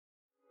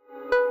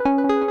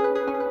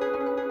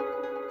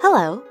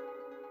Hello!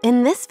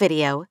 In this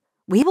video,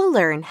 we will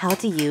learn how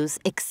to use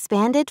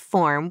expanded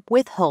form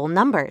with whole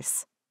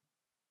numbers.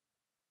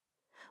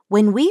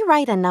 When we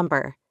write a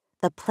number,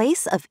 the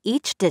place of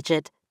each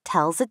digit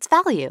tells its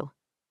value.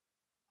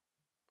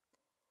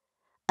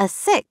 A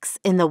 6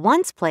 in the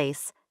ones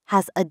place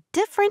has a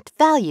different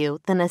value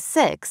than a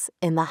 6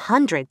 in the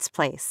hundreds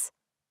place.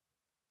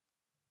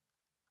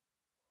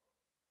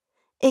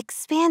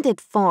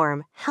 Expanded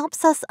form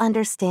helps us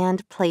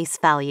understand place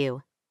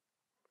value.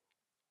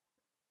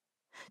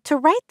 To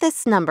write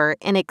this number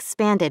in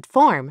expanded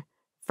form,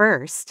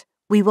 first,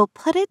 we will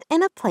put it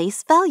in a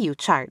place value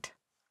chart.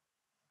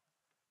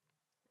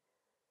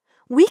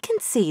 We can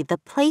see the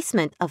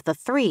placement of the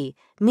 3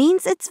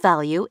 means its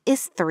value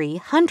is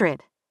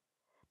 300.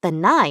 The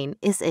 9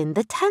 is in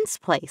the tens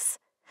place,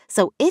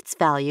 so its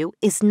value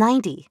is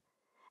 90.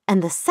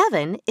 And the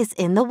 7 is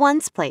in the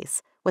ones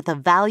place, with a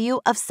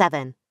value of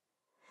 7.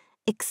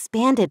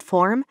 Expanded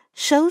form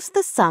shows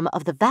the sum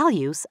of the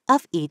values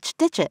of each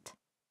digit.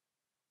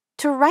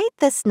 To write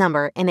this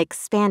number in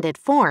expanded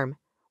form,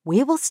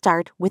 we will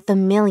start with the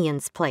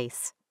millions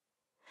place.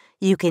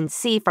 You can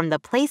see from the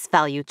place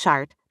value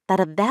chart that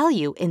a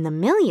value in the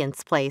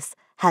millions place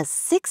has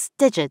 6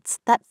 digits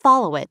that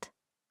follow it.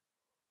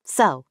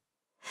 So,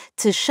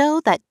 to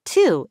show that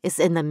 2 is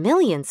in the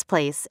millions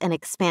place in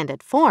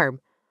expanded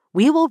form,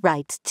 we will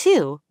write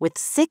 2 with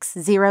 6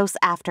 zeros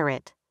after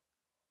it.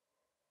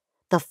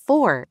 The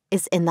 4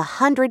 is in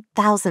the hundred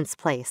thousands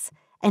place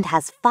and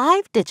has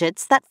 5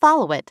 digits that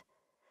follow it,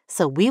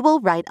 so we will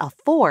write a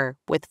 4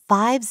 with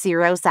 5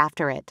 zeros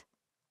after it.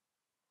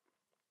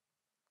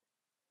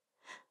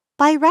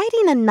 By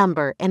writing a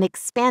number in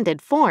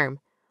expanded form,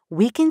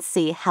 we can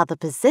see how the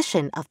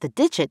position of the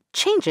digit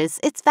changes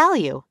its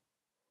value.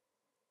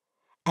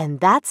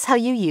 And that's how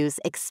you use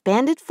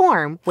expanded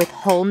form with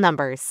whole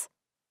numbers.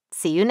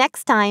 See you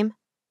next time!